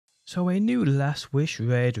So a new Last Wish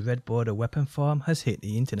Raid Red Border weapon farm has hit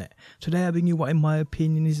the internet. Today I bring you what in my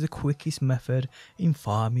opinion is the quickest method in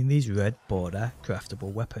farming these Red Border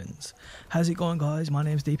craftable weapons. How's it going guys? My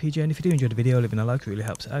name is DPJ, and if you do enjoy the video, leaving a like really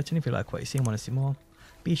helps out, and if you like what you see and want to see more,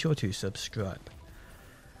 be sure to subscribe.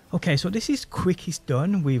 Okay, so this is quickest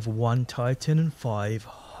done with 1 Titan and 5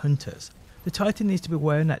 Hunters. The Titan needs to be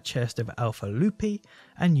wearing that chest of Alpha Loopy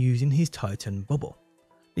and using his Titan bubble.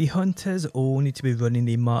 The Hunters all need to be running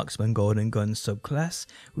the Marksman Golden Gun subclass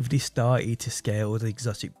with the Star Eater scaled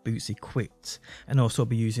exotic boots equipped, and also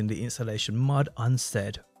be using the installation mod on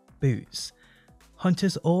said boots.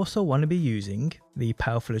 Hunters also want to be using the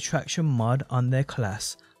Powerful Attraction mod on their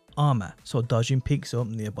class armor, so dodging picks up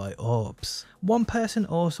nearby orbs. One person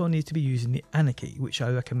also needs to be using the Anarchy, which I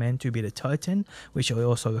recommend to be the Titan, which I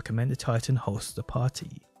also recommend the Titan hosts the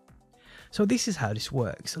party. So this is how this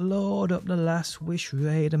works. Load up the Last Wish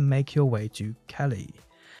raid and make your way to Cali.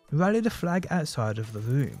 Rally the flag outside of the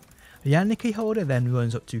room. The Anarchy holder then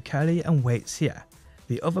runs up to Cali and waits here.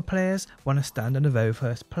 The other players want to stand on the very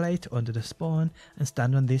first plate under the spawn and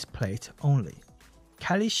stand on this plate only.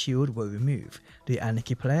 Cali's shield will remove. The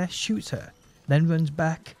Anarchy player shoots her, then runs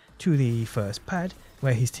back to the first pad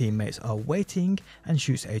where his teammates are waiting and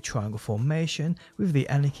shoots a triangle formation with the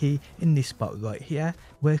Anarchy in this spot right here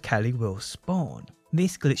where Cali will spawn.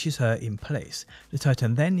 This glitches her in place. The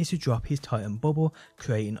Titan then needs to drop his Titan bubble,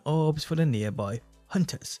 creating orbs for the nearby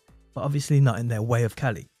Hunters, but obviously not in their way of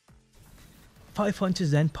Cali. 5 Hunters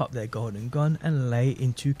then pop their golden gun and lay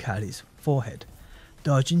into Cali's forehead,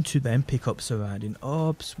 dodging to then pick up surrounding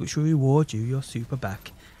orbs, which will reward you your super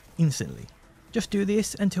back instantly. Just do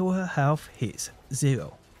this until her health hits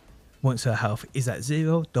 0. Once her health is at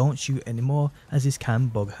 0, don't shoot anymore as this can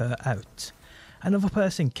bug her out. Another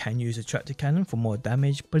person can use a tractor cannon for more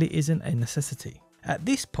damage, but it isn't a necessity. At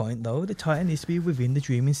this point though, the Titan needs to be within the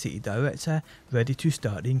Dreaming City Director, ready to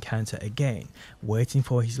start the encounter again, waiting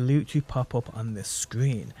for his loot to pop up on the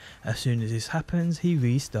screen. As soon as this happens, he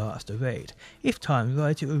restarts the raid. If timed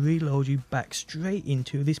right, it will reload you back straight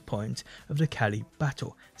into this point of the Cali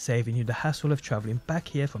battle, saving you the hassle of travelling back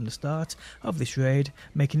here from the start of this raid,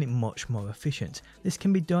 making it much more efficient. This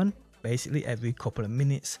can be done basically every couple of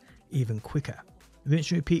minutes, even quicker.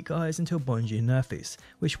 Rinse and repeat guys until Bungie nerf this,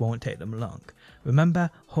 which won't take them long.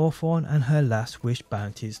 Remember Hawthorne and her Last Wish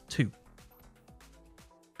bounties too.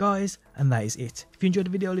 Guys, and that is it. If you enjoyed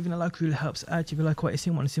the video, leaving a like really helps out. If you like what you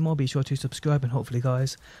see and want to see more, be sure to subscribe, and hopefully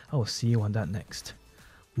guys, I will see you on that next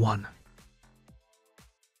one.